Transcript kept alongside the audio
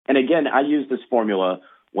And again, I use this formula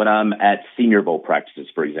when I'm at Senior Bowl practices,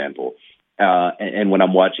 for example, and when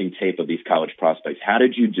I'm watching tape of these college prospects. How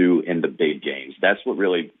did you do in the big games? That's what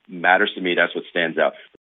really matters to me. That's what stands out.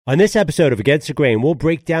 On this episode of Against the Grain, we'll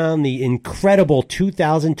break down the incredible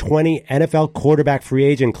 2020 NFL quarterback free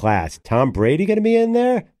agent class. Tom Brady going to be in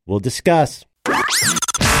there? We'll discuss.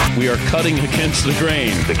 We are cutting against the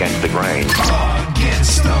grain. Against the grain.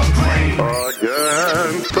 Against the grain.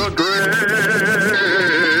 Against the grain.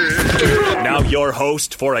 Now your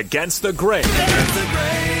host for Against the Grain.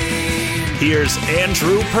 Here's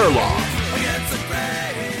Andrew Perloff.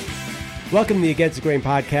 Welcome to the Against the Grain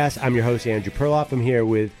podcast. I'm your host, Andrew Perloff. I'm here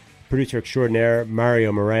with producer extraordinaire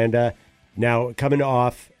Mario Miranda. Now, coming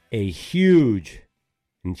off a huge,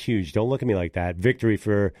 don't look at me like that, victory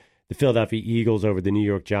for the Philadelphia Eagles over the New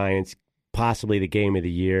York Giants, possibly the game of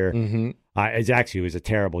the year. Mm-hmm. It was a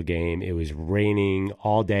terrible game. It was raining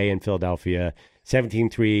all day in Philadelphia.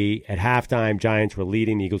 17-3 at halftime. Giants were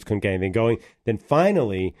leading. The Eagles couldn't get anything going. Then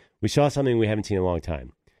finally, we saw something we haven't seen in a long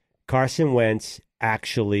time. Carson Wentz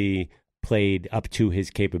actually played up to his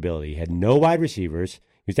capability. He had no wide receivers.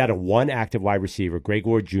 He was down to one active wide receiver, Greg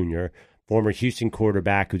Ward Jr., former Houston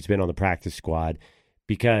quarterback who's been on the practice squad,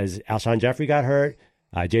 because Alshon Jeffrey got hurt.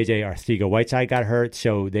 J.J. Arcega-Whiteside got hurt,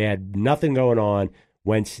 so they had nothing going on.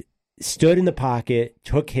 Wentz stood in the pocket,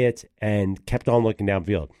 took hits, and kept on looking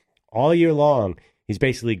downfield. All year long, he's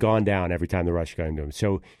basically gone down every time the rush got into him.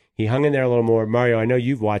 So he hung in there a little more. Mario, I know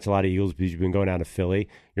you've watched a lot of Eagles because you've been going down to Philly.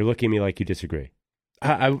 You're looking at me like you disagree.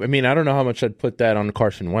 I mean, I don't know how much I'd put that on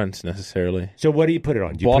Carson Wentz necessarily. So what do you put it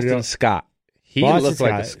on? Do you Boston put it on? Scott. He looked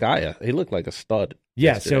like a stud.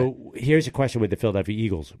 Yeah, yesterday. So here's a question with the Philadelphia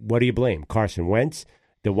Eagles. What do you blame? Carson Wentz,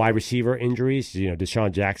 the wide receiver injuries?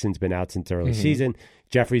 Deshaun Jackson's been out since the early season.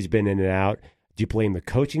 Jeffrey's been in and out. Do you blame the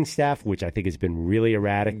coaching staff, which I think has been really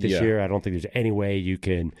erratic this year? I don't think there's any way you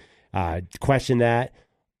can question that.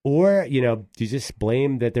 Or, do you just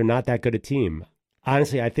blame that they're not that good a team?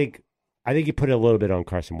 Honestly, I think you put it a little bit on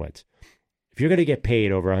Carson Wentz. If you're going to get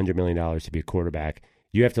paid over $100 million to be a quarterback,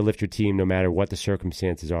 you have to lift your team no matter what the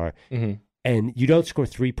circumstances are. Mm-hmm. And you don't score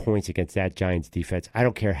 3 points against that Giants defense. I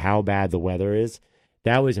don't care how bad the weather is.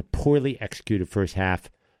 That was a poorly executed first half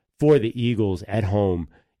for the Eagles at home.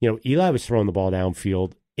 Eli was throwing the ball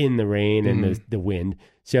downfield in the rain and the wind.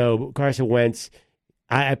 So Carson Wentz,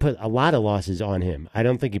 I put a lot of losses on him. I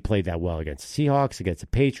don't think he played that well against the Seahawks, against the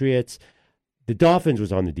Patriots. The Dolphins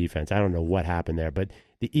was on the defense. I don't know what happened there. But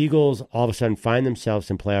the Eagles all of a sudden find themselves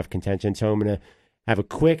in playoff contention. So I'm going to have a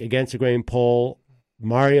quick Against the Grain poll.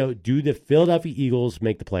 Mario, do the Philadelphia Eagles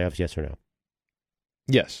make the playoffs, yes or no?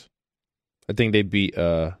 Yes. I think they beat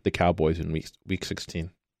the Cowboys in week 16.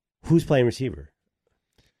 Who's playing receiver?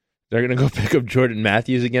 They're going to go pick up Jordan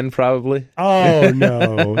Matthews again, probably. Oh,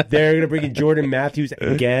 no. They're going to bring in Jordan Matthews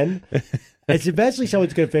again? It's eventually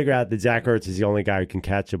someone's going to figure out that Zach Ertz is the only guy who can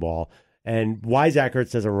catch the ball. And why Zach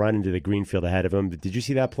Ertz doesn't run into the green field ahead of him. Did you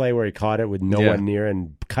see that play where he caught it with no one near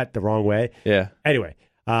and cut the wrong way? Yeah. Anyway,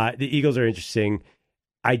 the Eagles are interesting.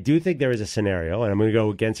 I do think there is a scenario, and I'm going to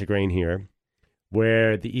go against the grain here,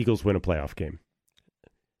 where the Eagles win a playoff game.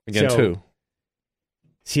 Against who?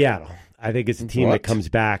 Seattle. I think it's a team that comes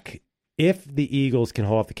back. If the Eagles can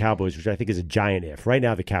hold off the Cowboys, which I think is a giant if. Right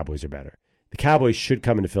now, the Cowboys are better. The Cowboys should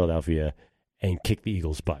come into Philadelphia and kick the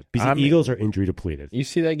Eagles' butt. Because the Eagles are injury depleted. You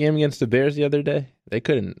see that game against the Bears the other day? They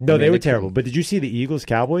couldn't. No, they were terrible. But did you see the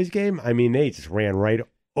Eagles-Cowboys game? I mean, they just ran right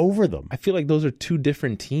over them. I feel like those are two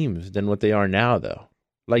different teams than what they are now, though.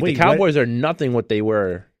 The Cowboys are nothing what they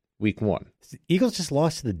were week 1. The Eagles just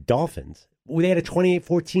lost to the Dolphins. They had a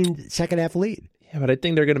 28-14 second-half lead. Yeah, but I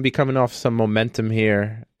think they're going to be coming off some momentum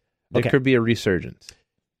here. There could be a resurgence.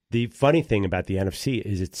 The funny thing about the NFC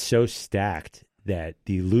is it's so stacked that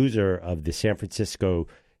the loser of the San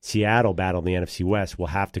Francisco-Seattle battle in the NFC West will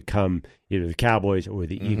have to come either the Cowboys or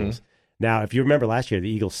the Eagles. Now, if you remember last year, the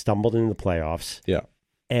Eagles stumbled into the playoffs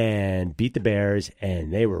and beat the Bears,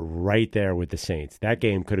 and they were right there with the Saints. That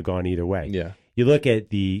game could have gone either way. Yeah. You look at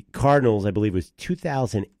the Cardinals, I believe it was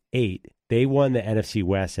 2008. They won the NFC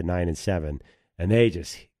West at 9-7, and they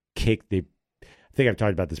just kicked I think I've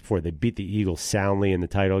talked about this before. They beat the Eagles soundly in the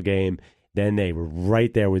title game. Then they were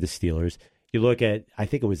right there with the Steelers. You look at, I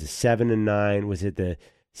think it was the 7-9. Was it the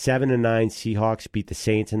 7-9 Seahawks beat the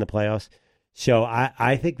Saints in the playoffs? So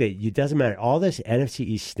I think that it doesn't matter. All this NFC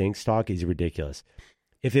East stinks talk is ridiculous.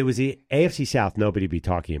 If it was the AFC South, nobody would be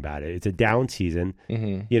talking about it. It's a down season.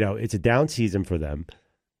 It's a down season for them.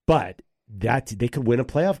 But they could win a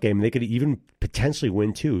playoff game. They could even potentially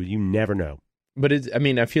win 2. You never know. But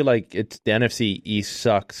I feel like the NFC East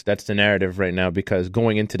sucks. That's the narrative right now because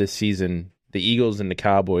going into the season, the Eagles and the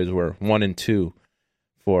Cowboys were 1-2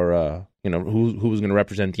 for who was going to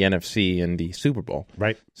represent the NFC in the Super Bowl.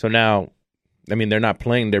 Right. So now, I mean, they're not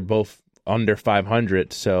playing. They're both under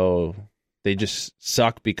 500, so they just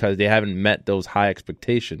suck because they haven't met those high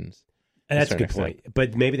expectations. And that's a good point.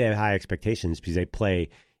 But maybe they have high expectations because they play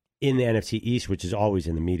in the NFC East, which is always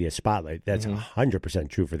in the media spotlight. That's 100%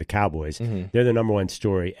 true for the Cowboys. They're the number one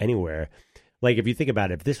story anywhere. Like, if you think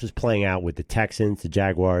about it, if this was playing out with the Texans, the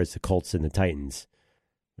Jaguars, the Colts, and the Titans,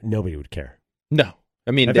 nobody would care. No.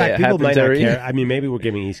 I mean, in fact, people might not care. I mean, maybe we're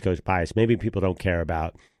giving East Coast bias. Maybe people don't care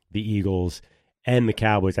about the Eagles and the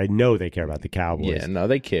Cowboys. I know they care about the Cowboys. Yeah, no,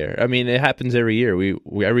 they care. I mean, it happens every year. We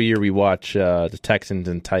every year we watch the Texans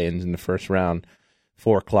and Titans in the first round,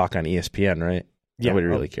 4:00 on ESPN, right? Yeah. Nobody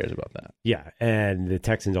really cares about that. Yeah, and the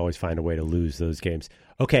Texans always find a way to lose those games.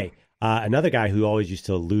 Okay, another guy who always used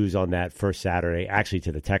to lose on that first Saturday, actually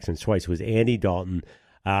to the Texans twice, was Andy Dalton.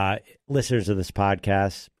 Listeners of this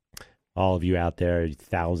podcast, all of you out there,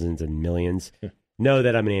 thousands and millions, know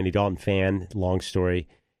that I'm an Andy Dalton fan. Long story.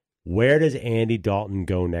 Where does Andy Dalton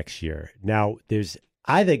go next year? Now,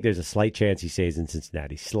 I think there's a slight chance he stays in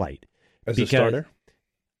Cincinnati. Slight. As a starter?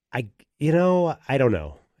 I don't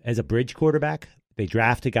know. As a bridge quarterback, they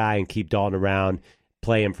draft a guy and keep Dalton around,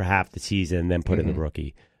 play him for half the season, then put in the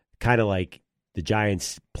rookie. Kind of like the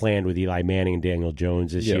Giants planned with Eli Manning and Daniel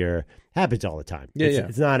Jones this year. Happens all the time.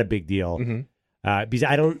 It's not a big deal. Because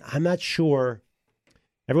I'm not sure.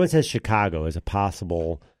 Everyone says Chicago is a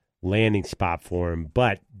possible landing spot for him,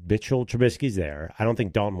 but Mitchell Trubisky's there. I don't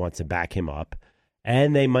think Dalton wants to back him up.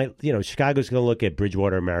 And they might, Chicago's going to look at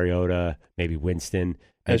Bridgewater, Mariota, maybe Winston.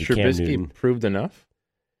 Has Trubisky proved enough?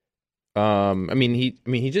 I mean,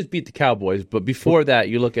 he just beat the Cowboys, but before that,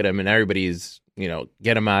 you look at him and everybody's,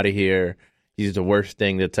 get him out of here. He's the worst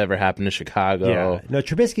thing that's ever happened to Chicago. Yeah. No,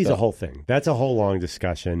 Trubisky's a whole thing. That's a whole long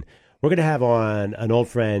discussion. We're going to have on an old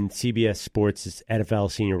friend, CBS Sports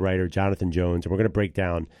NFL senior writer, Jonathan Jones, and we're going to break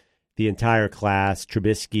down the entire class,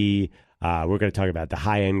 Trubisky. We're going to talk about the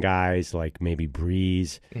high-end guys like maybe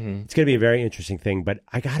Breeze. It's going to be a very interesting thing, but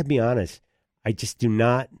I got to be honest, I just do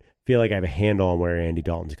not feel like I have a handle on where Andy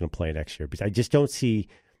Dalton's going to play next year because I just don't see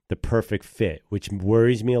the perfect fit, which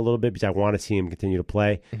worries me a little bit because I want to see him continue to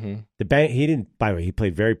play. By the way, he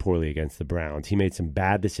played very poorly against the Browns. He made some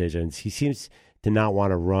bad decisions. He seems to not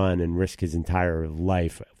want to run and risk his entire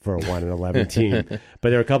life for a 1-11 team. But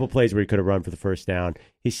there are a couple plays where he could have run for the first down.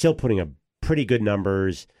 He's still putting up pretty good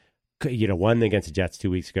numbers. Won against the Jets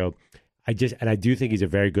 2 weeks ago. I do think he's a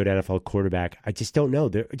very good NFL quarterback. I just don't know.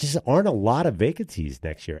 There just aren't a lot of vacancies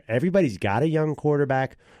next year. Everybody's got a young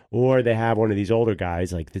quarterback, or they have one of these older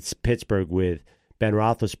guys like this Pittsburgh with Ben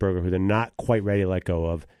Roethlisberger, who they're not quite ready to let go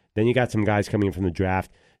of. Then you got some guys coming in from the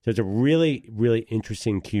draft. So it's a really, really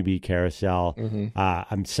interesting QB carousel.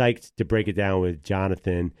 I'm psyched to break it down with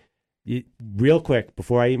Jonathan. Real quick,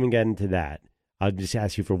 before I even get into that, I'll just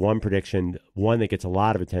ask you for one prediction, one that gets a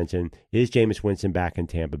lot of attention. Is Jameis Winston back in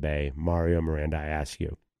Tampa Bay? Mario Miranda, I ask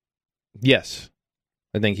you. Yes,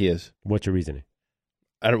 I think he is. What's your reasoning?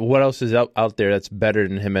 What else is out there that's better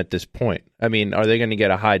than him at this point? I mean, are they going to get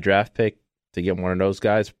a high draft pick to get one of those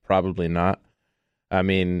guys? Probably not. I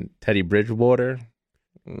mean, Teddy Bridgewater.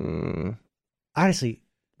 Honestly,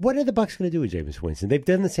 what are the Bucs going to do with Jameis Winston? They've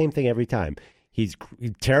done the same thing every time. He's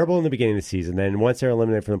terrible in the beginning of the season. Then once they're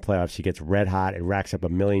eliminated from the playoffs, he gets red hot and racks up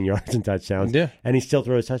 1 million yards and touchdowns. Yeah. And he still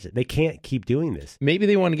throws touchdowns. They can't keep doing this. Maybe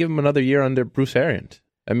they want to give him another year under Bruce Arians.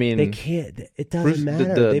 I mean, they can't. It doesn't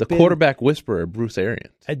matter. The quarterback whisperer, Bruce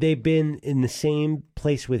Arians. They've been in the same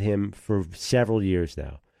place with him for several years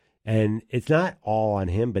now. And it's not all on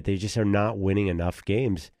him, but they just are not winning enough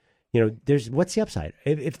games. What's the upside?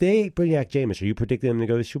 If they bring back Jameis, are you predicting them to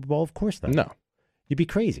go to the Super Bowl? Of course not. No. You'd be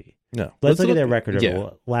crazy. No. Let's look at their record over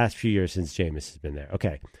the last few years since Jameis has been there.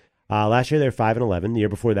 Okay. Last year they were 5-11. The year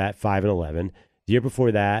before that, 5-11. The year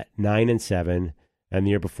before that, 9-7. And the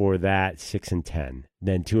year before that, 6-10.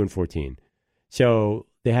 Then 2-14. So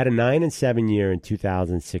they had a 9-7 year in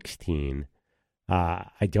 2016.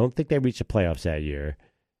 I don't think they reached the playoffs that year.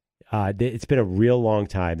 It's been a real long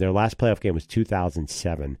time. Their last playoff game was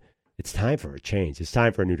 2007. It's time for a change. It's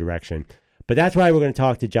time for a new direction. But that's why we're going to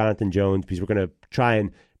talk to Jonathan Jones, because we're going to try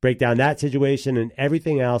and break down that situation and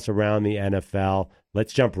everything else around the NFL.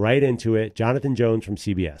 Let's jump right into it. Jonathan Jones from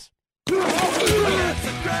CBS.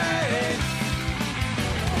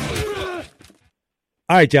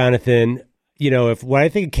 All right, Jonathan. When I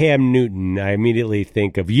think of Cam Newton, I immediately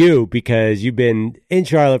think of you because you've been in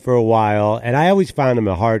Charlotte for a while, and I always found him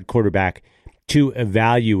a hard quarterback to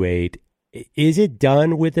evaluate. Is it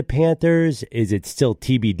done with the Panthers? Is it still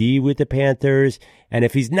TBD with the Panthers? And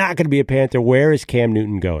if he's not going to be a Panther, where is Cam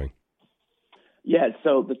Newton going? Yeah,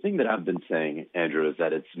 so the thing that I've been saying, Andrew, is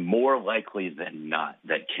that it's more likely than not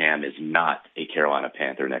that Cam is not a Carolina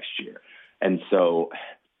Panther next year. And so,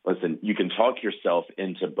 listen, you can talk yourself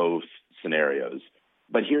into both scenarios.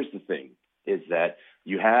 But here's the thing, is that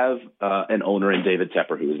you have an owner in David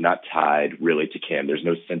Tepper who is not tied really to Cam. There's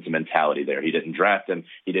no sentimentality there. He didn't draft him.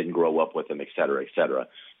 He didn't grow up with him, et cetera, et cetera.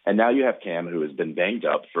 And now you have Cam, who has been banged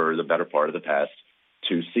up for the better part of the past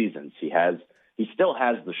 2 seasons. He still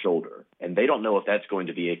has the shoulder, and they don't know if that's going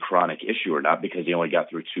to be a chronic issue or not because he only got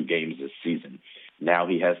through 2 games this season. Now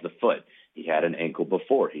he has the foot. He had an ankle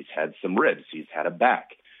before. He's had some ribs. He's had a back.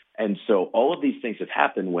 And so all of these things have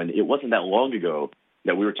happened when it wasn't that long ago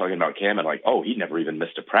that we were talking about Cam and like, oh, he never even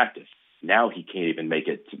missed a practice. Now he can't even make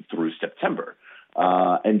it through September.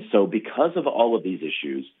 And so because of all of these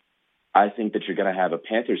issues, I think that you're going to have a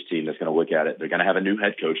Panthers team that's going to look at it. They're going to have a new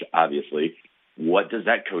head coach, obviously. What does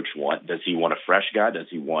that coach want? Does he want a fresh guy? Does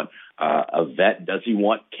he want a vet? Does he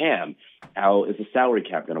want Cam? How is the salary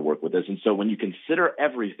cap going to work with this? And so when you consider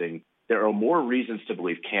everything, there are more reasons to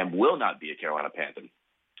believe Cam will not be a Carolina Panther.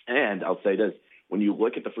 And I'll say this, when you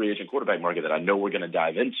look at the free agent quarterback market that I know we're going to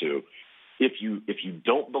dive into, if you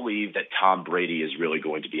don't believe that Tom Brady is really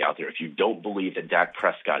going to be out there, if you don't believe that Dak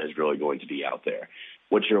Prescott is really going to be out there,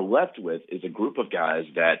 what you're left with is a group of guys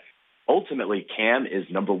that ultimately Cam is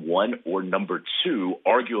number 1 or number 2,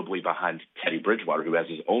 arguably behind Teddy Bridgewater, who has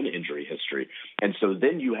his own injury history. And so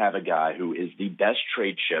then you have a guy who is the best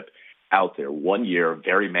trade chip out there, 1 year,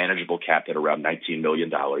 very manageable, capped at around $19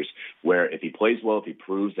 million, where if he plays well, if he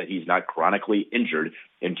proves that he's not chronically injured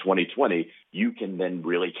in 2020, you can then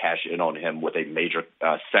really cash in on him with a major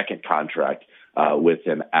second contract with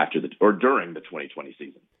him during the 2020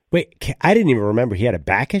 season. Wait, I didn't even remember he had a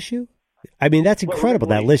back issue? I mean, that's incredible,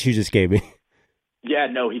 that list you just gave me. Yeah,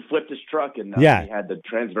 no, he flipped his truck and he had the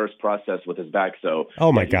transverse process with his back. So,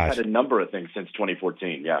 oh my gosh, he's had a number of things since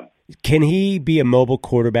 2014. Yeah, can he be a mobile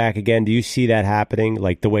quarterback again? Do you see that happening,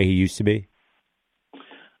 like the way he used to be?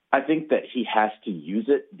 I think that he has to use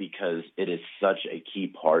it because it is such a key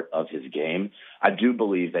part of his game. I do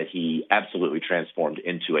believe that he absolutely transformed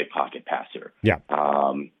into a pocket passer. Yeah,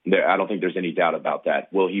 I don't think there's any doubt about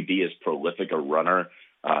that. Will he be as prolific a runner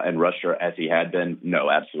and rusher as he had been?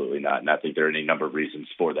 No, absolutely not. And I think there are any number of reasons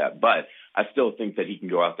for that. But I still think that he can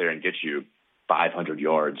go out there and get you 500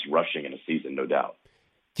 yards rushing in a season, no doubt.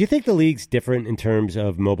 Do you think the league's different in terms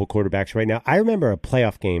of mobile quarterbacks right now? I remember a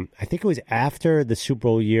playoff game. I think it was after the Super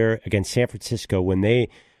Bowl year against San Francisco when there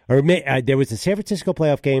was a San Francisco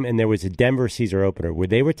playoff game and there was a Denver Caesar opener where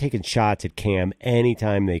they were taking shots at Cam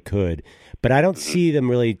anytime they could. But I don't see them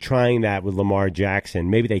really trying that with Lamar Jackson.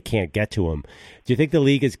 Maybe they can't get to him. Do you think the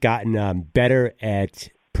league has gotten better at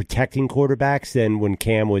protecting quarterbacks than when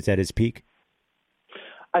Cam was at his peak?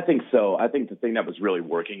 I think so. I think the thing that was really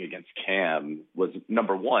working against Cam was,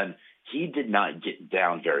 number one, he did not get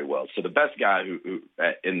down very well. So the best guy who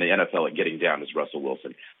in the NFL at getting down is Russell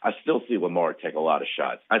Wilson. I still see Lamar take a lot of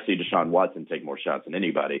shots. I see Deshaun Watson take more shots than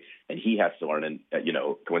anybody, and he has to learn. And,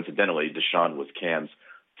 coincidentally, Deshaun was Cam's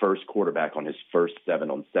first quarterback on his first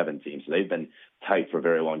 7-on-7 team. So they've been tight for a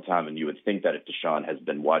very long time. And you would think that if Deshaun has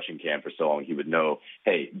been watching Cam for so long, he would know,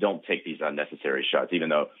 hey, don't take these unnecessary shots, even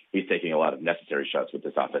though he's taking a lot of necessary shots with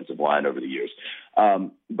this offensive line over the years.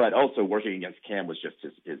 But also working against Cam was just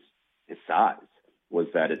his size. Was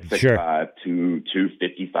that at 6'5", sure.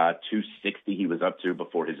 255, 260 he was up to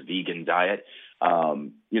before his vegan diet.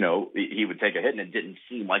 He would take a hit and it didn't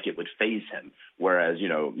seem like it would phase him. Whereas,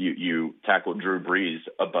 you tackle Drew Brees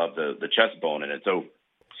above the chest bone and it's over.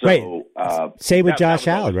 So, right. Same with Josh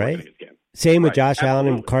Allen, right? Same with Josh Allen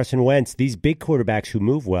and Carson Wentz. These big quarterbacks who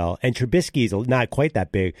move well, and Trubisky's not quite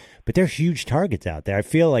that big, but they're huge targets out there. I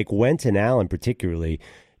feel like Wentz and Allen particularly,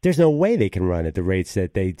 there's no way they can run at the rates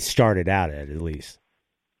that they started out at least.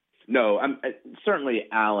 No, certainly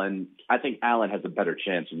Allen. I think Allen has a better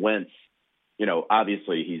chance. Wentz,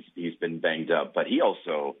 obviously he's been banged up, but he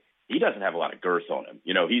doesn't have a lot of girth on him.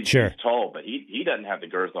 He's tall, but he doesn't have the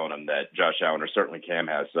girth on him that Josh Allen or certainly Cam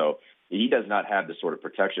has. So he does not have the sort of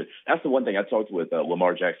protection. That's the one thing I talked with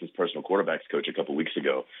Lamar Jackson's personal quarterbacks coach a couple weeks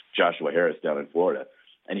ago, Joshua Harris down in Florida.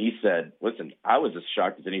 And he said, listen, I was as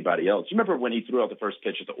shocked as anybody else. You remember when he threw out the first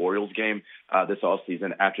pitch at the Orioles game this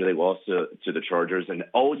offseason after they lost to the Chargers, and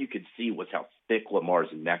all you could see was how thick Lamar's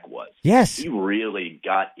neck was. Yes. He really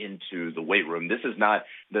got into the weight room. This is not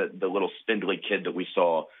the little spindly kid that we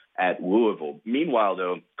saw at Louisville. Meanwhile,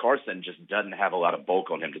 though, Carson just doesn't have a lot of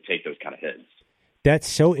bulk on him to take those kind of hits. That's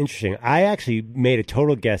so interesting. I actually made a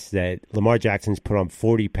total guess that Lamar Jackson's put on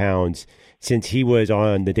 40 pounds since he was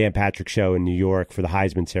on the Dan Patrick Show in New York for the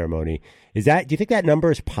Heisman ceremony. Do you think that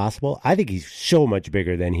number is possible? I think he's so much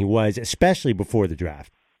bigger than he was, especially before the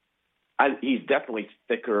draft. He's definitely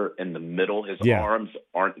thicker in the middle. His arms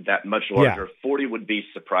aren't that much larger. 40 would be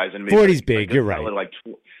surprising me. 40's big. You're right.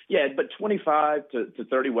 But 25 to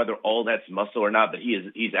 30, whether all that's muscle or not, but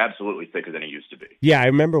he's absolutely thicker than he used to be. Yeah, I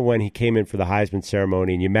remember when he came in for the Heisman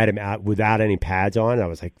ceremony and you met him out without any pads on. I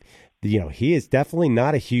was like, he is definitely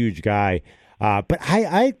not a huge guy. But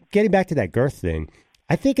I getting back to that girth thing,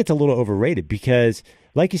 I think it's a little overrated because,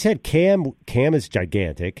 like you said, Cam is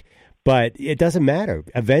gigantic. But it doesn't matter.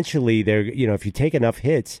 Eventually, if you take enough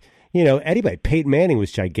hits, anybody. Peyton Manning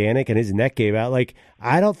was gigantic and his neck gave out. Like,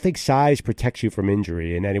 I don't think size protects you from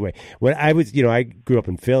injury in any way. When I was, I grew up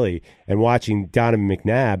in Philly and watching Donovan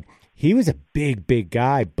McNabb, he was a big, big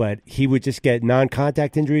guy, but he would just get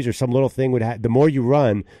non-contact injuries or some little thing would happen. The more you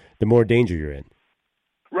run, the more danger you're in.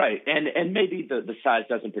 Right, and maybe the size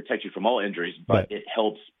doesn't protect you from all injuries, but it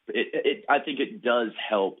helps. I think it does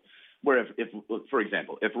help. Where if, for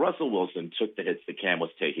example, if Russell Wilson took the hits that Cam was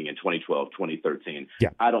taking in 2012, 2013,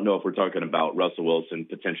 I don't know if we're talking about Russell Wilson,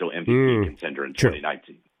 potential MVP contender in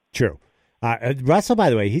 2019. True. Russell, by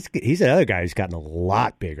the way, he's another guy who's gotten a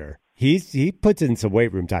lot bigger. He puts in some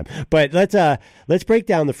weight room time. But let's break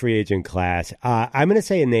down the free agent class. I'm going to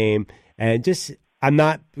say a name, and I'm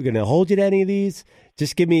not going to hold you to any of these.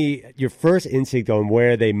 Just give me your first instinct on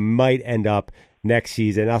where they might end up next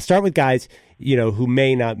season. I'll start with guys, who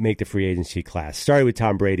may not make the free agency class. Started with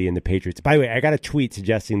Tom Brady and the Patriots. By the way, I got a tweet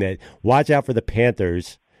suggesting that watch out for the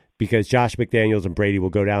Panthers because Josh McDaniels and Brady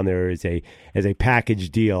will go down there as a package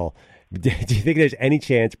deal. Do you think there's any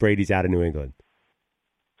chance Brady's out of New England?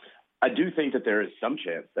 I do think that there is some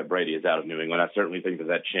chance that Brady is out of New England. I certainly think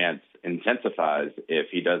that chance intensifies if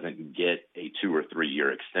he doesn't get a 2 or 3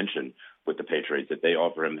 year extension with the Patriots. If they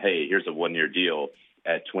offer him, hey, here's a 1 year deal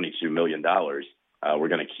at $22 million, we're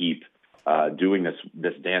going to keep doing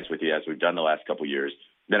this dance with you as we've done the last couple of years,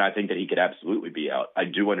 then I think that he could absolutely be out. I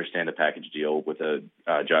do understand the package deal with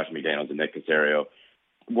Josh McDaniels and Nick Caserio.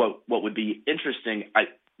 What would be interesting,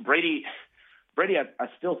 Brady, I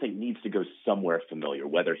still think needs to go somewhere familiar,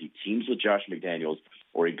 whether he teams with Josh McDaniels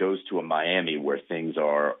or he goes to a Miami where things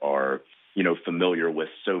are familiar with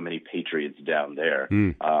so many Patriots down there.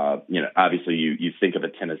 Obviously you think of a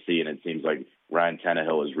Tennessee and it seems like Ryan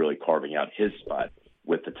Tannehill is really carving out his spot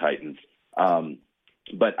with the Titans.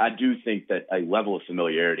 But I do think that a level of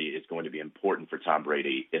familiarity is going to be important for Tom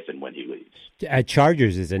Brady if and when he leaves.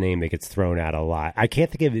 Chargers is a name that gets thrown out a lot. I can't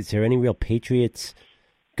think of, is there any real Patriots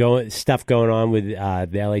stuff going on with the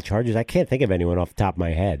LA Chargers? I can't think of anyone off the top of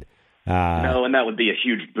my head. No, and that would be a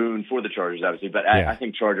huge boon for the Chargers, obviously. But I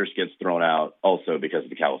think Chargers gets thrown out also because of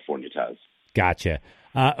the California ties. Gotcha.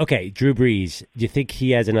 Okay, Drew Brees. Do you think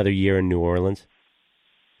he has another year in New Orleans?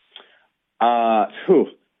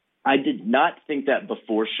 I did not think that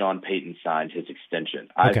before Sean Payton signed his extension.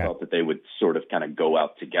 I thought that they would sort of kind of go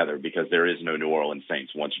out together because there is no New Orleans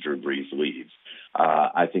Saints once Drew Brees leaves.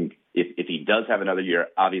 I think if he does have another year,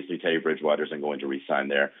 obviously Teddy Bridgewater isn't going to re-sign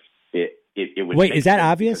there. It would. Wait, is that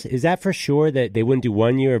obvious? Is that for sure that they wouldn't do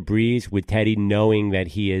 1 year of Brees with Teddy knowing that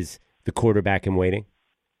he is the quarterback in waiting?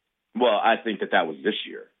 Well, I think that was this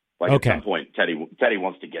year. At some point, Teddy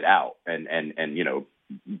wants to get out and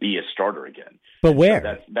be a starter again. But where?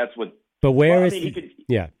 So that's what. But where well, is? He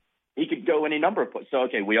could go any number of places. So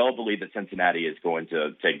we all believe that Cincinnati is going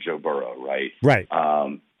to take Joe Burrow, right? Right.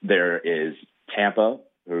 There is Tampa,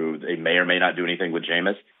 who they may or may not do anything with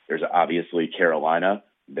Jameis. There's obviously Carolina.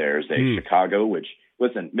 There's Chicago, which,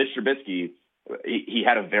 listen, Mitch Trubisky, he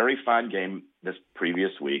had a very fine game this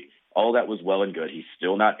previous week. All that was well and good. He's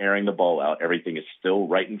still not airing the ball out. Everything is still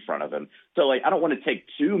right in front of him. So, I don't want to take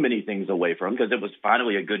too many things away from him because it was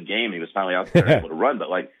finally a good game. He was finally out there able to run. But,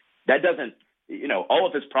 that doesn't, all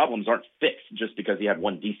of his problems aren't fixed just because he had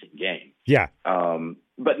one decent game. Yeah.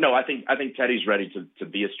 But no, I think Teddy's ready to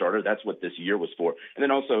be a starter. That's what this year was for. And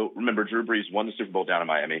then also, remember, Drew Brees won the Super Bowl down in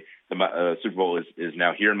Miami. The Super Bowl is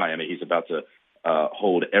now here in Miami. He's about to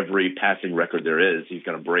hold every passing record there is. He's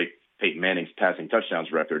going to break Peyton Manning's passing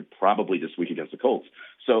touchdowns record probably this week against the Colts.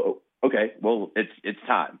 So, it's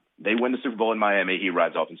time. They win the Super Bowl in Miami. He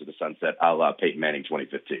rides off into the sunset, a la Peyton Manning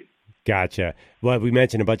 2015. Gotcha. Well, we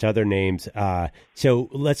mentioned a bunch of other names. So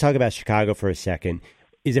let's talk about Chicago for a second.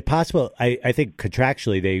 Is it possible, I think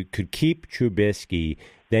contractually they could keep Trubisky,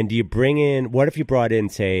 then do you bring in, what if you brought in,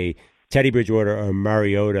 say, Teddy Bridgewater or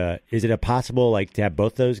Mariota? Is it possible to have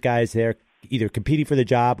both those guys there either competing for the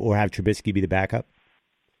job or have Trubisky be the backup?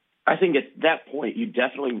 I think at that point, you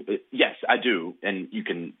definitely, yes, I do. And you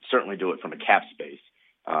can certainly do it from a cap space.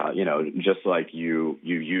 Just like you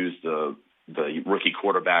use the rookie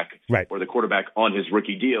quarterback right. or the quarterback on his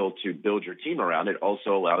rookie deal to build your team around. It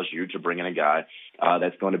also allows you to bring in a guy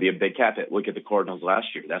that's going to be a big cap hit. Look at the Cardinals last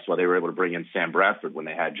year. That's why they were able to bring in Sam Bradford when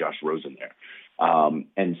they had Josh Rosen there.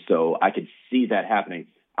 And so I could see that happening.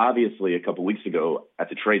 Obviously, a couple weeks ago at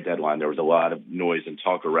the trade deadline, there was a lot of noise and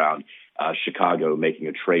talk around Chicago making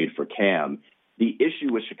a trade for Cam. The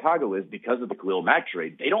issue with Chicago is because of the Khalil Mack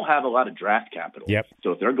trade, they don't have a lot of draft capital. Yep.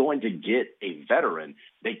 So if they're going to get a veteran,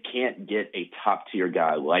 they can't get a top-tier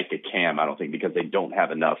guy like a Cam, I don't think, because they don't have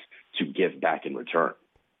enough to give back in return.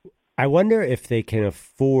 I wonder if they can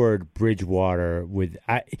afford Bridgewater with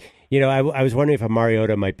I was wondering if a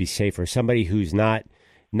Mariota might be safer, somebody who's not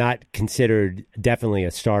considered definitely a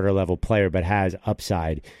starter level player, but has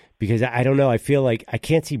upside. Because I don't know, I feel like I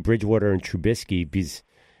can't see Bridgewater and Trubisky because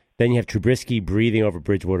then you have Trubisky breathing over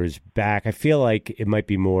Bridgewater's back. I feel like it might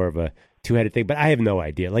be more of a two-headed thing, but I have no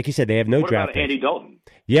idea. Like you said, they have no draft. What about Andy Dalton?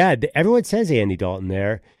 Yeah, everyone says Andy Dalton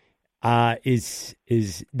there. Is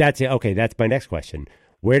that's it? Okay, that's my next question.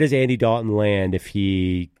 Where does Andy Dalton land if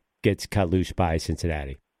he gets cut loose by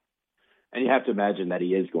Cincinnati? And you have to imagine that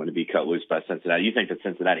he is going to be cut loose by Cincinnati. You think that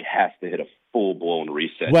Cincinnati has to hit a full-blown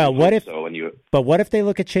reset. Well, what if? So, but what if they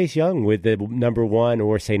look at Chase Young with the number 1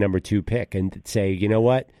 or say number 2 pick and say, you know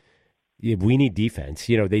what, we need defense.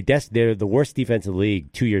 They're the worst defense in the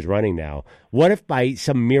league 2 years running now. What if by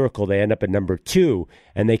some miracle they end up at number 2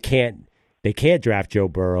 and they can't draft Joe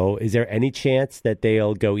Burrow? Is there any chance that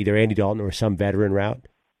they'll go either Andy Dalton or some veteran route?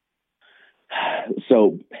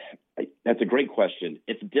 So that's a great question.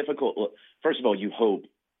 It's difficult. First of all, you hope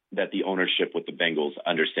that the ownership with the Bengals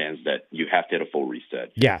understands that you have to hit a full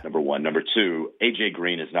reset. Yeah. Number one. Number two, A.J.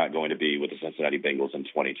 Green is not going to be with the Cincinnati Bengals in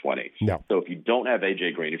 2020. No. So if you don't have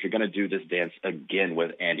A.J. Green, if you're going to do this dance again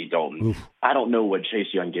with Andy Dalton, Oof. I don't know what Chase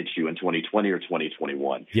Young gets you in 2020 or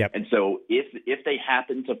 2021. Yep. And so if they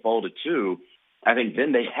happen to fall to 2, I think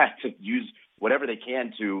then they have to use whatever they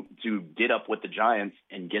can to get up with the Giants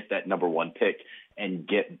and get that number 1 pick and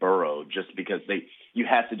get Burrow, just because you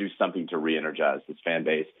have to do something to re-energize this fan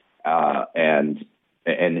base and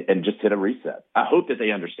just hit a reset. I hope that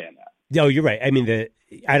they understand that. No, you're right. I mean,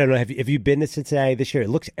 I don't know. Have you been to Cincinnati this year? It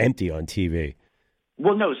looks empty on TV.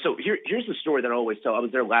 Well, no. So here's the story that I always tell. I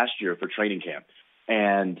was there last year for training camp,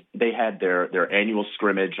 and they had their annual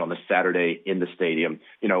scrimmage on the Saturday in the stadium.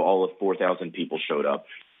 All of 4,000 people showed up.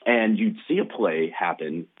 And you'd see a play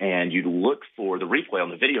happen, and you'd look for the replay on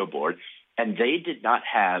the video board, and they did not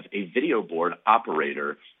have a video board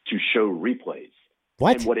operator to show replays.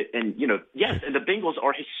 What? Yes, and the Bengals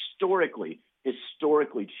are historically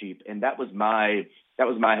cheap, and that was my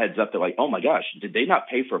heads up to like, oh my gosh, did they not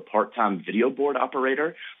pay for a part-time video board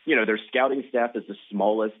operator? Their scouting staff is the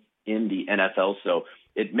smallest in the NFL, so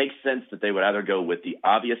it makes sense that they would either go with the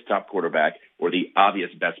obvious top quarterback or the obvious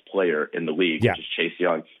best player in the league, which is Chase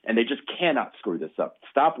Young, and they just cannot screw this up.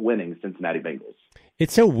 Stop winning, Cincinnati Bengals.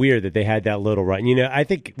 It's so weird that they had that little run. I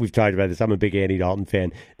think we've talked about this. I'm a big Andy Dalton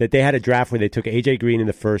fan. That they had a draft where they took A.J. Green in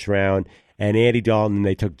the first round and Andy Dalton, and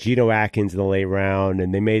they took Geno Atkins in the late round,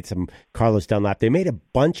 and they made some Carlos Dunlap. They made a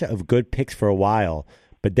bunch of good picks for a while,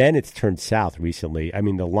 but then it's turned south recently. I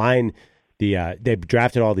mean, the line... they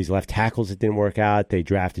drafted all these left tackles that didn't work out. They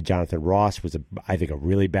drafted Jonathan Ross, was I think a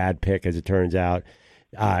really bad pick as it turns out.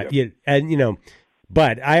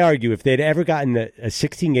 But I argue if they'd ever gotten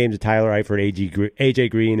 16 games of Tyler Eifert, A.J.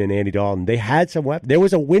 Green, and Andy Dalton, they had some weapons. There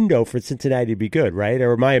was a window for Cincinnati to be good, right?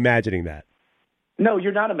 Or am I imagining that? No,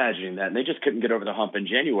 you're not imagining that. And they just couldn't get over the hump in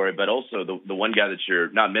January. But also the one guy that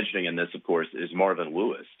you're not mentioning in this, of course, is Marvin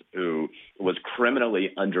Lewis, who was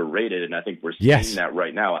criminally underrated. And I think we're seeing that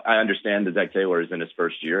right now. I understand that Zach Taylor is in his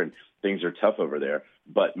first year and things are tough over there.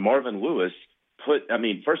 But Marvin Lewis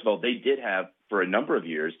first of all, they did have for a number of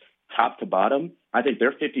years, top to bottom, I think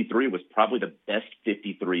their 53 was probably the best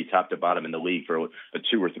 53 top to bottom in the league for a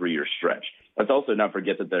 2 or 3 year stretch. Let's also not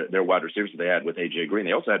forget that their wide receivers that they had with A.J. Green,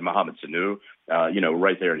 they also had Mohamed Sanu,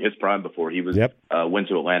 right there in his prime before he was went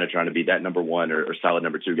to Atlanta trying to be that number 1 or solid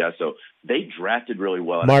number 2 guy. So they drafted really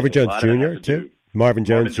well. Marvin Jones Jr. too. Marvin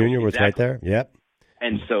Jones Jr. was right there. Yep.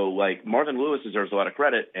 And so, Marvin Lewis deserves a lot of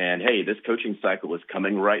credit. And, hey, this coaching cycle is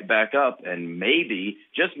coming right back up. And maybe,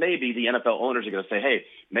 just maybe, the NFL owners are going to say, hey,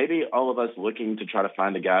 maybe all of us looking to try to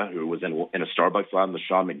find a guy who was in a Starbucks line with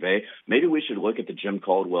Sean McVay, maybe we should look at the Jim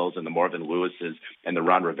Caldwells and the Marvin Lewises and the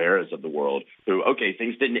Ron Riveras of the world who, okay,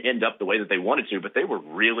 things didn't end up the way that they wanted to, but they were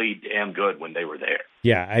really damn good when they were there.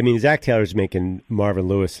 Yeah, I mean, Zach Taylor's making Marvin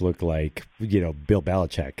Lewis look like, Bill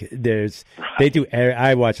Belichick.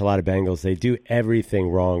 I watch a lot of Bengals. They do everything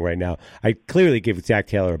wrong right now. I clearly give Zach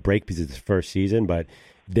Taylor a break because it's his first season, but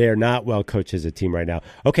they're not well coached as a team right now.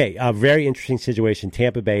 Okay, a very interesting situation.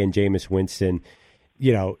 Tampa Bay and Jameis Winston.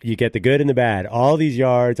 You get the good and the bad. All these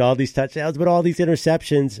yards, all these touchdowns, but all these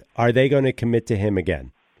interceptions. Are they going to commit to him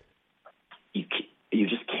again? You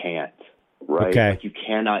just can't. Right? Okay. Like, you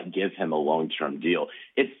cannot give him a long-term deal.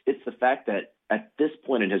 It's the fact that at this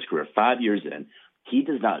point in his career, 5 years in, he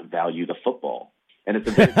does not value the football. And it's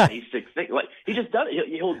a very basic thing. Like, he just does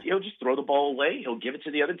it. He'll just throw the ball away. He'll give it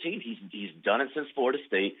to the other team. He's done it since Florida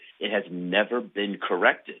State. It has never been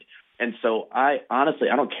corrected. And so I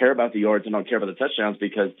don't care about the yards and I don't care about the touchdowns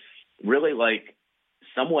because really, like,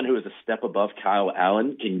 someone who is a step above Kyle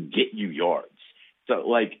Allen can get you yards. So,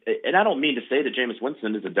 like, and I don't mean to say that Jameis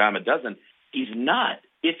Winston is a dime a dozen. He's not,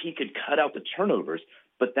 if he could cut out the turnovers,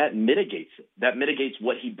 but that mitigates it. That mitigates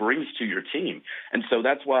what he brings to your team. And so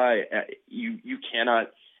that's why you cannot,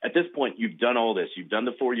 at this point, you've done all this. You've done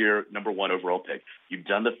the 4-year number 1 overall pick. You've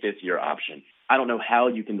done the 5th-year option. I don't know how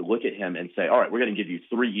you can look at him and say, all right, we're going to give you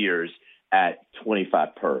 3 years at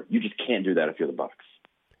 25 per. You just can't do that if you're the Bucs.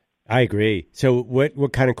 I agree. So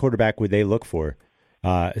what kind of quarterback would they look for,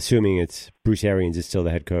 assuming it's Bruce Arians is still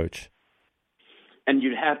the head coach? And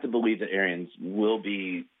you'd have to believe that Arians will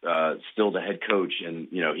be still the head coach and,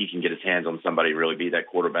 he can get his hands on somebody, really be that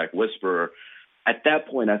quarterback whisperer. At that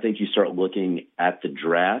point, I think you start looking at the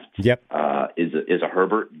draft. Yep. Is a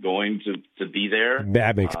Herbert going to be there?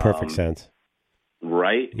 That makes perfect sense.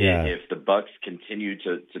 Right? Yeah. If the Bucs continue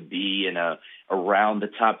to be around the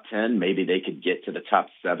top 10, maybe they could get to the top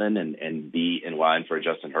 7 and be in line for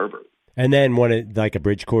Justin Herbert. And then like a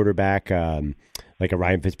bridge quarterback, like a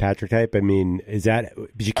Ryan Fitzpatrick type. I mean, is that?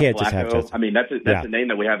 But you can't just have. I mean, that's a name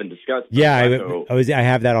that we haven't discussed. Yeah, I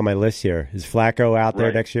have that on my list here. Is Flacco out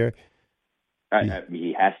there next year?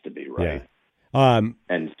 He has to be, right?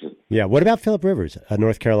 Yeah. What about Phillip Rivers, a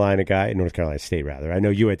North Carolina guy, North Carolina State rather? I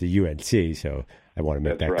know you went to UNC, so I want to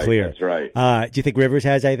make that clear. That's right. Do you think Rivers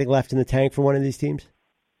has anything left in the tank for one of these teams?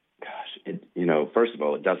 Gosh, first of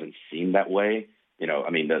all, it doesn't seem that way.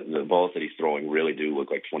 The balls that he's throwing really do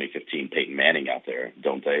look like 2015 Peyton Manning out there,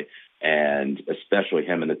 don't they? And especially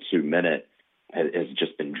him in the 2-minute has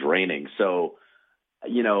just been draining. So,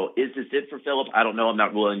 is this it for Phillip? I don't know. I'm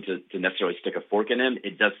not willing to necessarily stick a fork in him.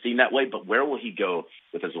 It does seem that way, but where will he go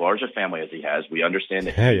with as large a family as he has? We understand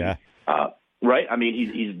that. Right? I mean,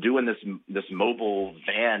 he's doing this mobile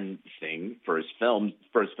van thing for his film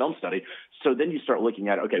study. So then you start looking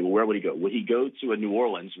at, okay, well, where would he go? Would he go to a New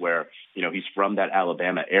Orleans where, he's from that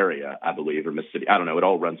Alabama area, I believe, or Mississippi? I don't know. It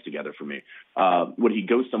all runs together for me. Would he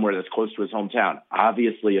go somewhere that's close to his hometown?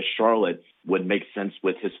 Obviously, a Charlotte would make sense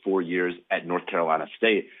with his 4 years at North Carolina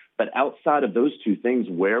State. But outside of those two things,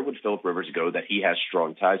 where would Phillip Rivers go that he has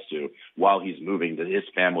strong ties to while he's moving to his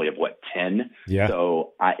family of 10? Yeah.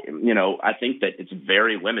 So I think that it's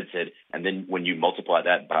very limited. And then when you multiply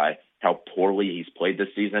that by how poorly he's played this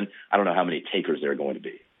season, I don't know how many takers there are going to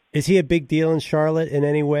be. Is he a big deal in Charlotte in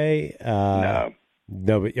any way? No.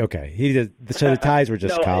 But okay. So the ties were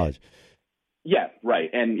just college. Yeah, right.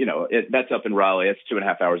 And, that's up in Raleigh. It's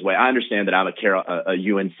 2.5 hours away. I understand that I'm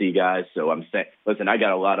a UNC guy, so I'm saying, listen, I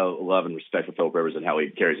got a lot of love and respect for Phillip Rivers and how he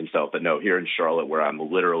carries himself. But no, here in Charlotte, where I'm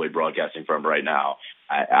literally broadcasting from right now,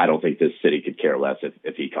 I don't think this city could care less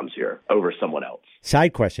if he comes here over someone else.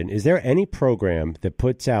 Side question. Is there any program that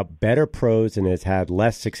puts out better pros and has had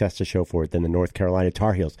less success to show for it than the North Carolina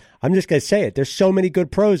Tar Heels? I'm just going to say it. There's so many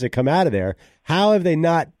good pros that come out of there. How have they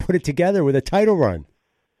not put it together with a title run?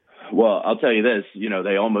 Well, I'll tell you this,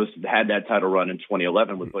 they almost had that title run in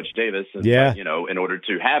 2011 with Butch Davis. And, yeah. In order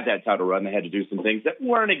to have that title run, they had to do some things that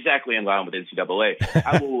weren't exactly in line with NCAA.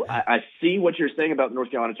 I see what you're saying about the North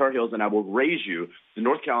Carolina Tar Heels, and I will raise you the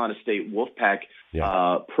North Carolina State Wolfpack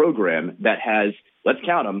program that has, let's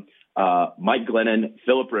count them, Mike Glennon,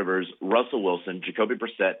 Phillip Rivers, Russell Wilson, Jacoby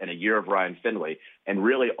Brissett, and a year of Ryan Finley. And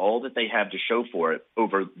really all that they have to show for it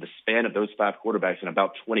over the span of those 5 quarterbacks in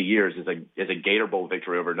about 20 years is a Gator Bowl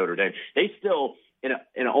victory over Notre Dame. They still,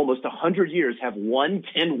 in almost 100 years, have one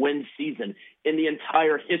 10-win season in the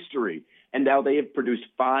entire history. And now they have produced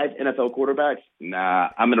 5 NFL quarterbacks. Nah,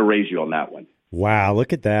 I'm going to raise you on that one. Wow,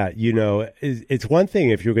 look at that. It's one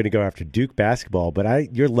thing if you're going to go after Duke basketball,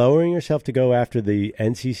 but you're lowering yourself to go after the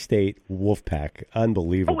NC State Wolfpack.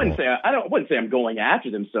 Unbelievable. I wouldn't say I'm going after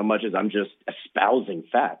them so much as I'm just espousing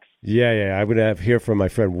facts. Yeah. I'm going to hear from my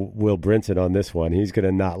friend Will Brinson on this one. He's going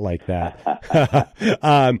to not like that.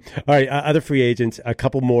 All right, other free agents, a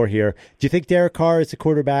couple more here. Do you think Derek Carr is the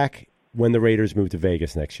quarterback when the Raiders move to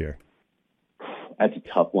Vegas next year? That's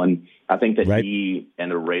a tough one. I think that Right. he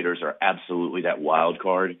and the Raiders are absolutely that wild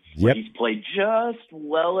card. Where Yep. he's played just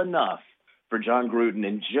well enough for John Gruden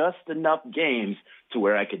in just enough games to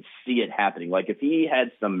where I could see it happening. Like if he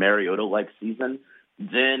had some Mariota-like season,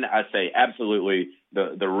 then I say absolutely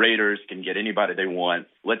the Raiders can get anybody they want.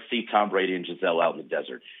 Let's see Tom Brady and Giselle out in the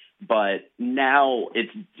desert. But now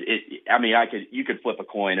you could flip a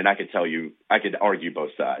coin and I could argue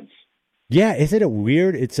both sides. Yeah, isn't it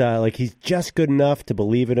weird? It's like he's just good enough to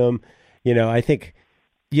believe in him. I think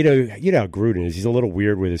you know how Gruden is. He's a little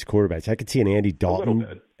weird with his quarterbacks. I could see an Andy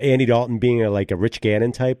Dalton being a Rich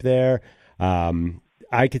Gannon type there.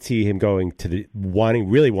 I could see him going to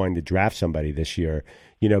really wanting to draft somebody this year.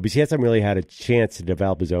 Because he hasn't really had a chance to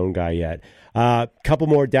develop his own guy yet. Couple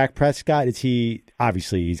more. Dak Prescott.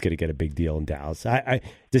 Obviously he's going to get a big deal in Dallas.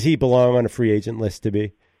 Does he belong on a free agent list to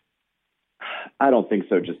be? I don't think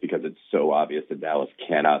so, just because it's so obvious that Dallas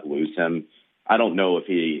cannot lose him. I don't know if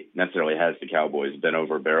he necessarily has the Cowboys bent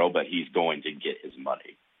over a barrel, but he's going to get his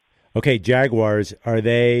money. Okay, Jaguars,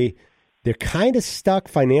 they're kind of stuck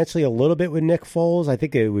financially a little bit with Nick Foles. I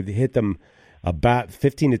think it would hit them about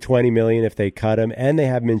 15 to 20 million if they cut him, and they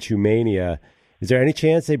have Minshew mania. Is there any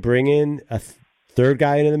chance they bring in a third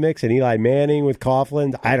guy into the mix, and Eli Manning with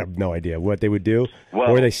Coughlin? I have no idea what they would do.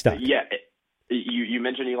 Or are they stuck? Yeah. You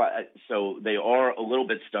mentioned Eli, so they are a little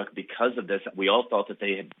bit stuck because of this. We all thought that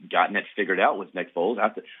they had gotten it figured out with Nick Foles.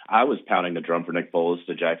 I was pounding the drum for Nick Foles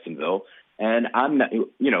to Jacksonville, and I'm not,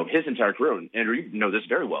 his entire career, and you know this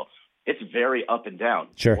very well, it's very up and down.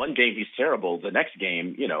 Sure. One game he's terrible. The next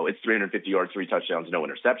game, it's 350 yards, 3 touchdowns, no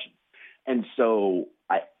interception. And so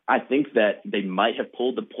I think that they might have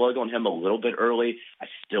pulled the plug on him a little bit early. I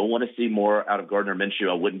still want to see more out of Gardner Minshew.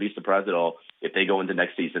 I wouldn't be surprised at all if they go into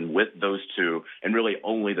next season with those two, and really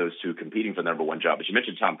only those two, competing for the number one job. But you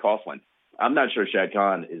mentioned Tom Coughlin. I'm not sure Shad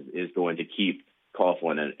Khan is going to keep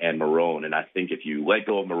Coughlin and Marrone. And I think if you let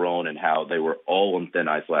go of Marrone and how they were all on thin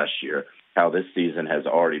ice last year, how this season has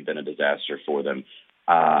already been a disaster for them,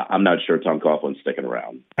 I'm not sure Tom Coughlin's sticking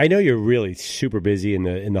around. I know you're really super busy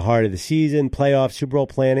in the heart of the season, playoff, Super Bowl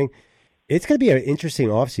planning. It's going to be an interesting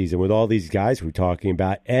offseason with all these guys we're talking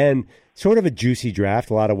about, and sort of a juicy draft,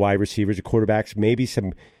 a lot of wide receivers, quarterbacks, maybe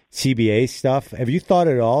some CBA stuff. Have you thought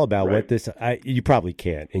at all about what this – you probably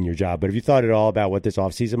can't in your job, but have you thought at all about what this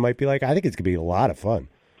offseason might be like? I think it's going to be a lot of fun.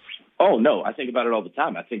 Oh, no, I think about it all the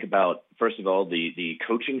time. I think about, first of all, the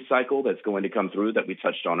coaching cycle that's going to come through that we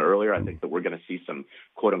touched on earlier. I think that we're going to see some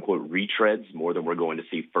quote-unquote retreads more than we're going to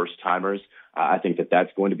see first-timers. I think that that's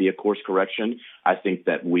going to be a course correction. I think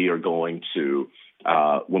that we are going to,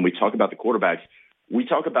 when we talk about the quarterbacks, we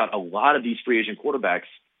talk about a lot of these free agent quarterbacks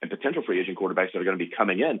and potential free agent quarterbacks that are going to be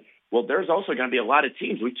coming in. Well, there's also going to be a lot of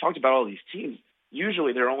teams. We talked about all these teams.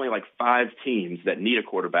 Usually there are only like 5 teams that need a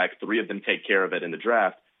quarterback. 3 of them take care of it in the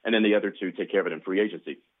draft, and then the other 2 take care of it in free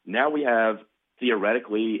agency. Now we have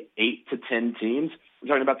theoretically 8 to 10 teams. We're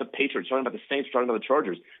talking about the Patriots, we're talking about the Saints, we're talking about the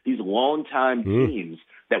Chargers, these longtime teams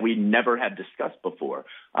that we never had discussed before.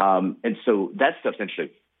 And so that stuff's interesting.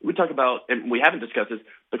 We talk about, and we haven't discussed this,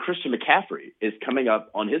 but Christian McCaffrey is coming up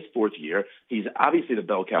on his 4th year. He's obviously the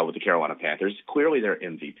bell cow with the Carolina Panthers, clearly their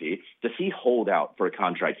MVP. Does he hold out for a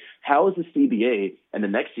contract? How is the CBA and the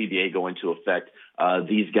next CBA going to affect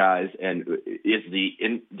these guys? And is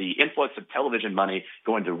the influx of television money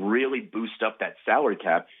going to really boost up that salary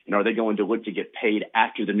cap? And are they going to look to get paid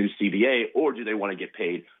after the new CBA, or do they want to get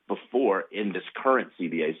paid before in this current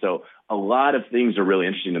CBA? So a lot of things are really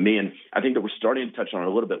interesting to me, and I think that we're starting to touch on it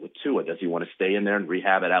a little bit with Tua. Does he want to stay in there and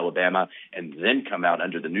rehab at Alabama and then come out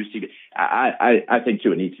under the new CBA? I think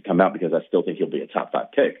Tua needs to come out because I still think he'll be a top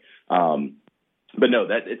 5 pick. But no,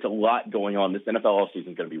 it's a lot going on. This NFL offseason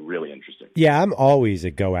is going to be really interesting. Yeah, I'm always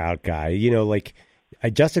a go-out guy.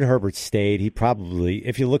 Justin Herbert stayed. He probably,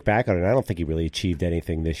 if you look back on it, I don't think he really achieved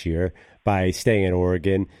anything this year by staying in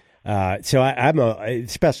Oregon. So I'm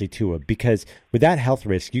especially Tua, because with that health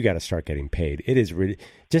risk, you got to start getting paid. It is really,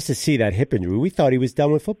 just to see that hip injury. We thought he was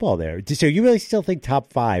done with football there. So you really still think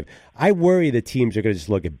top 5? I worry the teams are going to just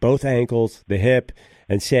look at both ankles, the hip,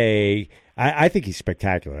 and say, I think he's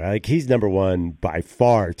spectacular. Like, he's number 1 by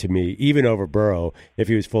far to me, even over Burrow if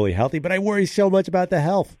he was fully healthy. But I worry so much about the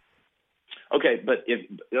health. Okay, but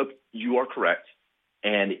if you are correct,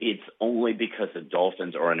 and it's only because the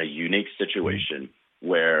Dolphins are in a unique situation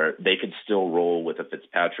where they could still roll with a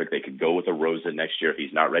Fitzpatrick. They could go with a Rosen next year if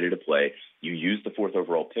he's not ready to play. You use the 4th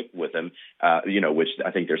overall pick with him, which I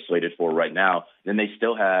think they're slated for right now. Then they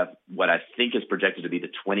still have what I think is projected to be the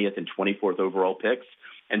 20th and 24th overall picks.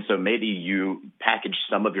 And so maybe you package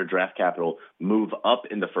some of your draft capital, move up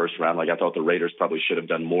in the first round, like I thought the Raiders probably should have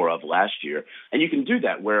done more of last year. And you can do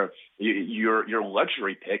that where your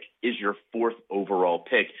luxury pick is your fourth overall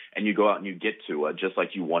pick, and you go out and you get Tua just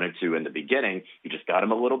like you wanted to in the beginning. You just got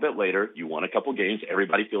him a little bit later. You won a couple games.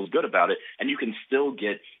 Everybody feels good about it. And you can still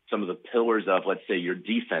get some of the pillars of, let's say, your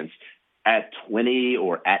defense at 20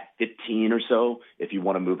 or at 15 or so if you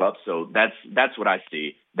want to move up. So that's what I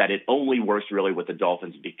see, that it only works really with the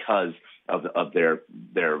Dolphins because of their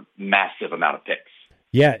massive amount of picks.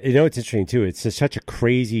 Yeah, it's interesting, too. It's just such a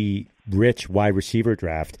crazy, rich wide receiver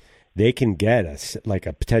draft. They can get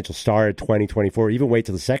a potential star at 2024, even wait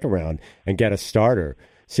till the second round and get a starter.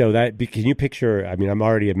 So can you picture, I mean, I'm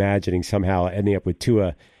already imagining somehow ending up with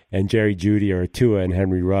Tua and Jerry Jeudy or Tua and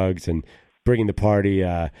Henry Ruggs and bringing the party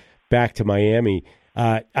back to Miami.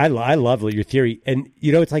 I love your theory. And,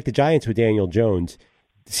 it's like the Giants with Daniel Jones.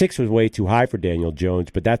 6 was way too high for Daniel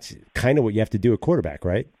Jones, but that's kind of what you have to do at quarterback,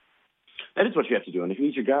 right? That is what you have to do. And if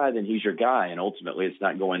he's your guy, then he's your guy. And ultimately, it's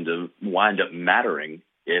not going to wind up mattering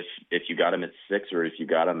if you got him at 6 or if you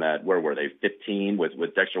got him at, where were they, 15 with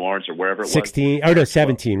Dexter Lawrence or wherever it was? 16. Oh, no,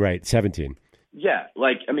 17, right, 17. Yeah,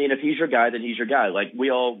 if he's your guy, then he's your guy.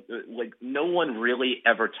 No one really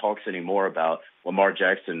ever talks anymore about Lamar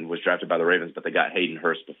Jackson was drafted by the Ravens, but they got Hayden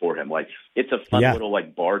Hurst before him. It's a fun little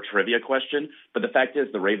bar trivia question, but the fact is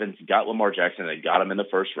the Ravens got Lamar Jackson. They got him in the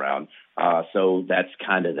first round, so that's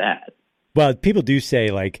kind of that. Well, people do say,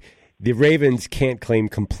 the Ravens can't claim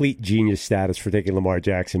complete genius status for taking Lamar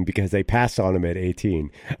Jackson because they passed on him at 18.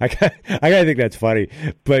 I gotta think that's funny,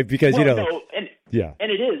 but because yeah,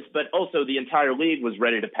 and it is, but also the entire league was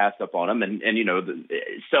ready to pass up on him, and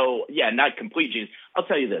not complete genius. I'll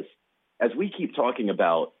tell you this: as we keep talking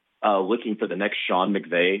about looking for the next Sean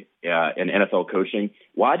McVay in NFL coaching,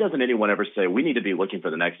 why doesn't anyone ever say we need to be looking for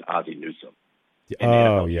the next Ozzie Newsome?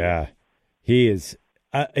 Oh yeah, he is.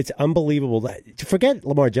 It's unbelievable. Forget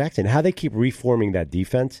Lamar Jackson, how they keep reforming that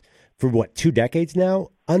defense for 2 decades now.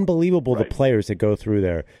 Unbelievable, right. The players that go through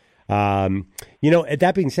there.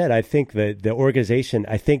 That being said, I think the organization,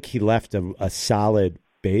 I think he left a solid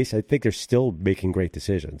base. I think they're still making great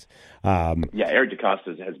decisions. Eric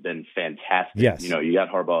DeCosta has been fantastic. Yes. You got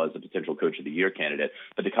Harbaugh as a potential coach of the year candidate,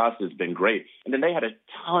 but DeCosta has been great. And then they had a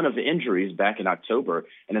ton of injuries back in October,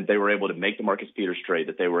 and that they were able to make the Marcus Peters trade,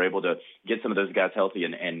 that they were able to get some of those guys healthy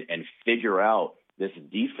and figure out this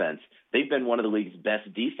defense. They've been one of the league's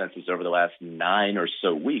best defenses over the last 9 or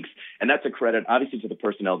so weeks. And that's a credit, obviously, to the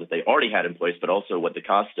personnel that they already had in place, but also what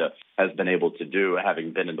DeCosta has been able to do,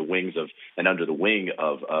 having been in the wings of and under the wing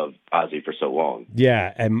of Ozzie for so long.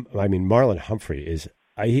 Yeah, and I mean, Marlon Humphrey is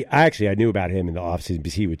I knew about him in the offseason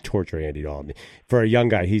because he would torture Andy Dalton. For a young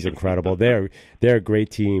guy, he's incredible. They're a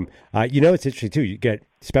great team. It's interesting, too. You get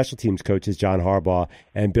special teams coaches, John Harbaugh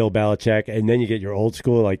and Bill Belichick, and then you get your old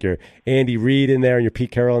school, like your Andy Reid in there and your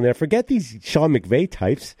Pete Carroll in there. Forget these Sean McVay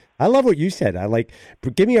types. I love what you said.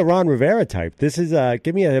 Give me a Ron Rivera type. This is,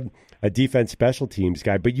 give me a defense special teams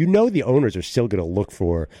guy. But the owners are still going to look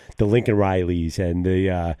for the Lincoln Rileys and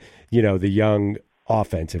the young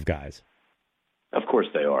offensive guys. Of course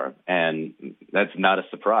they are, and that's not a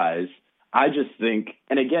surprise. I just think,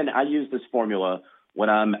 and again, I use this formula when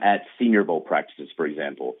I'm at Senior Bowl practices, for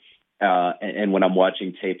example, and when I'm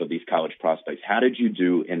watching tape of these college prospects. How did you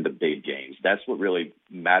do in the big games? That's what really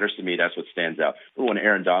matters to me. That's what stands out. But when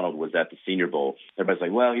Aaron Donald was at the Senior Bowl, everybody's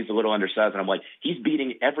like, well, he's a little undersized. And I'm like, he's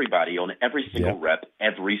beating everybody on every single rep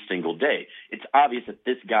every single day. It's obvious that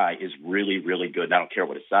this guy is really, really good, and I don't care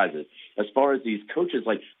what his size is. As far as these coaches,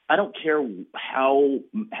 I don't care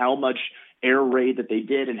how much air raid that they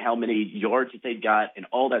did and how many yards that they got and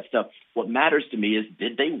all that stuff. What matters to me is,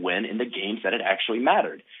 did they win in the games that it actually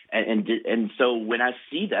mattered? And so when I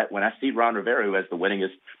see that, when I see Ron Rivera, who has the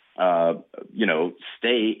winningest,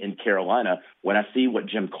 stay in Carolina, when I see what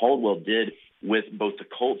Jim Caldwell did with both the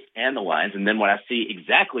Colts and the Lions, and then when I see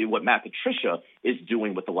exactly what Matt Patricia is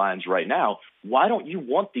doing with the Lions right now, why don't you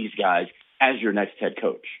want these guys as your next head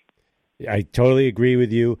coach? I totally agree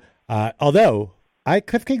with you. Although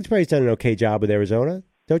Cliff Kingsbury's done an okay job with Arizona,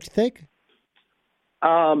 don't you think?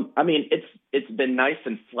 It's been nice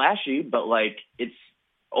and flashy, but it's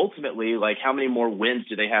ultimately how many more wins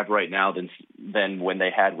do they have right now than when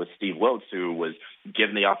they had with Steve Wilkes, who was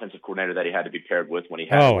given the offensive coordinator that he had to be paired with when he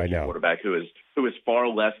had a quarterback who is far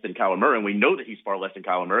less than Kyler Murray, and we know that he's far less than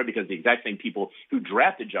Kyler Murray because the exact same people who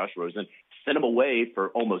drafted Josh Rosen sent him away for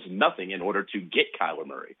almost nothing in order to get Kyler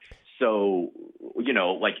Murray. So,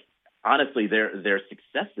 honestly, their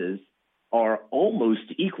successes are almost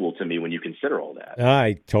equal to me when you consider all that.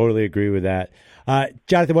 I totally agree with that.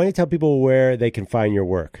 Jonathan, why don't you tell people where they can find your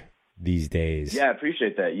work? these days. Yeah, I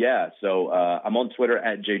appreciate that. Yeah. So I'm on Twitter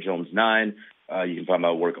at jjones9. You can find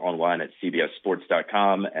my work online at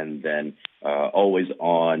cbssports.com, and then always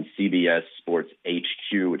on CBS Sports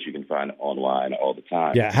HQ, which you can find online all the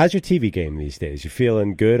time. Yeah, how's your TV game these days? You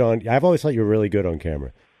feeling good on? I've always thought you were really good on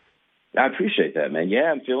camera. I appreciate that, man.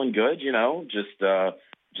 Yeah, I'm feeling good.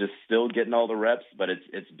 Just still getting all the reps, but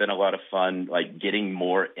it's been a lot of fun. Like getting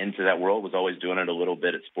more into that world. Was always doing it a little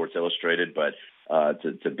bit at Sports Illustrated, but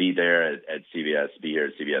to be there at CBS, be here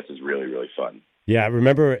at CBS is really, really fun. Yeah, I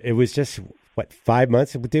remember it was just, 6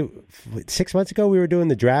 months ago we were doing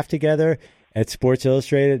the draft together at Sports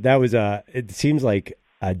Illustrated. That was, it seems like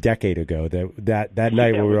a decade ago, that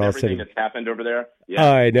night when we were all sitting. Everything that's happened over there. Yeah.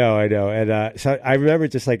 Oh, I know. And so I remember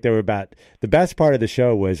just like there were the best part of the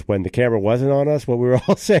show was when the camera wasn't on us, what we were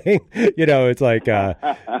all saying. It's like,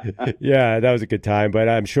 yeah, that was a good time. But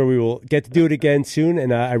I'm sure we will get to do it again soon.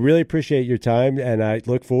 And I really appreciate your time, and I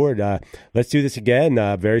look forward. Let's do this again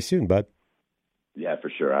very soon, bud. Yeah, for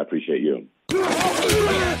sure. I appreciate you.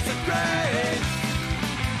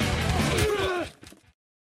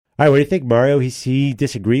 All right, what do you think, Mario? He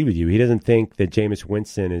disagreed with you. He doesn't think that Jameis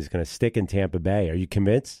Winston is going to stick in Tampa Bay. Are you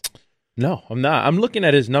convinced? No, I'm not. I'm looking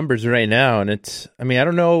at his numbers right now, and I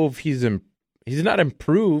don't know if he's not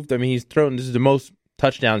improved. I mean, this is the most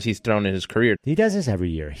touchdowns he's thrown in his career. He does this every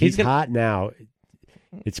year. He's hot now.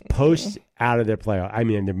 It's post out of their playoff. I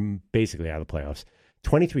mean, they're basically out of the playoffs.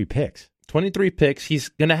 23 picks. 23 picks. He's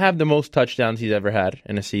going to have the most touchdowns he's ever had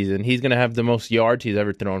in a season. He's going to have the most yards he's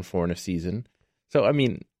ever thrown for in a season. So, I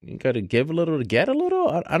mean, you got to give a little to get a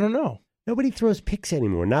little. I don't know. Nobody throws picks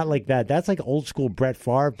anymore. Not like that. That's like old school Brett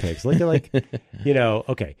Favre picks. Look at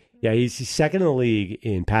okay. Yeah, he's second in the league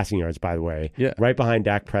in passing yards, by the way. Yeah. Right behind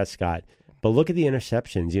Dak Prescott. But look at the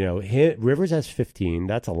interceptions. Rivers has 15.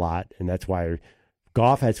 That's a lot. And that's why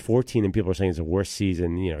Goff has 14, and people are saying it's the worst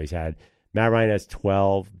season. He's had. Matt Ryan has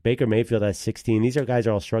 12. Baker Mayfield has 16. These guys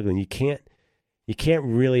are all struggling. You can't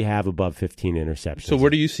really have above 15 interceptions. So where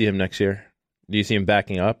do you see him next year? Do you see him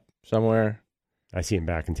backing up somewhere? I see him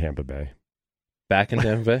back in Tampa Bay. Back in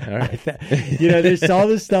Tampa Bay? All right. There's all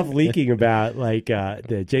this stuff leaking about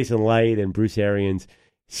the Jason Light and Bruce Arians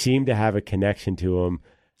seem to have a connection to him.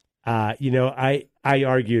 I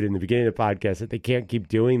argued in the beginning of the podcast that they can't keep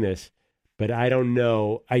doing this, but I don't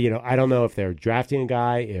know. I don't know if they're drafting a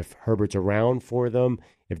guy, if Herbert's around for them,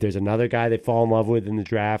 if there's another guy they fall in love with in the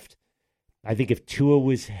draft. I think if Tua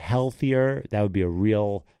was healthier, that would be a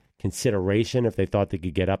real consideration if they thought they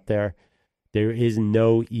could get up there. There is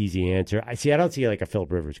no easy answer. I don't see like a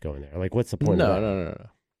Philip Rivers going there. Like, what's the point? No.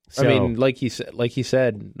 So, I mean, like he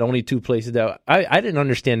said, the only two places that I didn't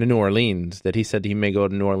understand in New Orleans that he said he may go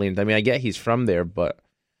to New Orleans. I mean, I get he's from there, but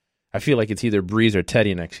I feel like it's either Breeze or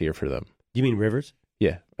Teddy next year for them. You mean Rivers?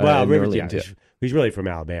 Yeah. Well, Rivers, Orleans, yeah. He's really from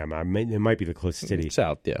Alabama. It might be the closest city.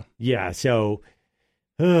 South, yeah. Yeah. So.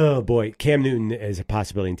 Oh, boy. Cam Newton is a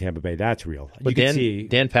possibility in Tampa Bay. That's real. But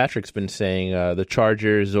Dan Patrick's been saying the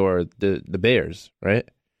Chargers or the Bears, right?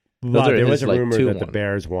 Well, there was a rumor that the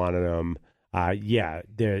Bears wanted him.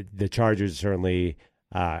 The Chargers certainly,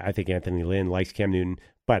 I think Anthony Lynn likes Cam Newton.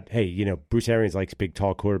 But, hey, Bruce Arians likes big,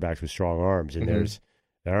 tall quarterbacks with strong arms. And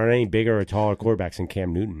there aren't any bigger or taller quarterbacks than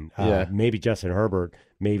Cam Newton. Maybe Justin Herbert,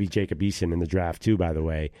 maybe Jacob Eason in the draft, too, by the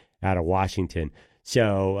way, out of Washington.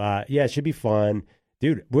 So, it should be fun.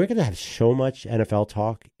 Dude, we're going to have so much NFL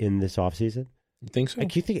talk in this offseason. You think so?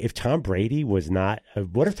 Like, you think if Tom Brady was not –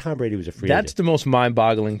 what if Tom Brady was a free agent? That's the most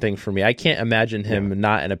mind-boggling thing for me. I can't imagine him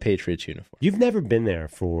not in a Patriots uniform. You've never been there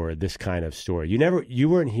for this kind of story. You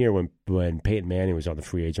weren't here when Peyton Manning was on the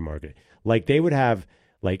free agent market. Like, they would have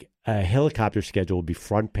like a helicopter schedule would be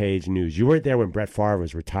front page news. You weren't there when Brett Favre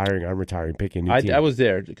was retiring, unretiring, picking a new team. I was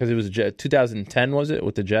there because it was 2010, was it,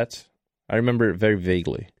 with the Jets? I remember it very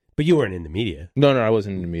vaguely. But you weren't in the media. No, I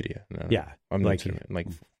wasn't in the media. No. Yeah. I'm like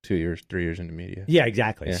 2 years, 3 years in the media. Yeah,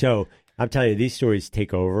 exactly. Yeah. So I'm telling you, these stories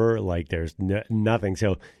take over like there's nothing.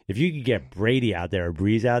 So if you could get Brady out there or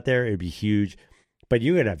Breeze out there, it'd be huge. But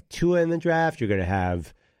you're going to have Tua in the draft. You're going to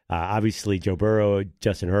have, obviously, Joe Burrow,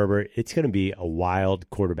 Justin Herbert. It's going to be a wild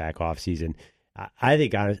quarterback offseason. I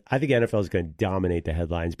think NFL is going to dominate the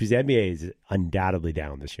headlines because the NBA is undoubtedly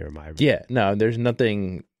down this year, in my opinion. Yeah, no, there's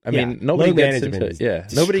nothing. I mean, nobody gets into it. Yeah,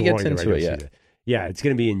 nobody gets into it yet. Yeah, it's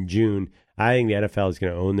going to be in June. I think the NFL is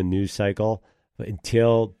going to own the news cycle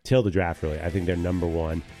until the draft, really. I think they're number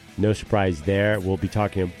one. No surprise there. We'll be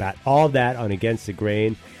talking about all of that on Against the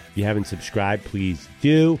Grain. If you haven't subscribed, please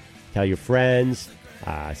do. Tell your friends.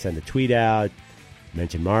 Send a tweet out.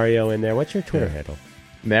 Mention Mario in there. What's your Twitter handle?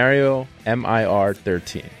 Mario,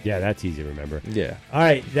 MIR13. Yeah, that's easy to remember. Yeah. All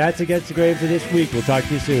right, that's Against the Grain for this week. We'll talk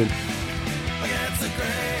to you soon. Against the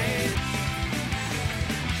Grain.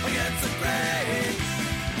 grain.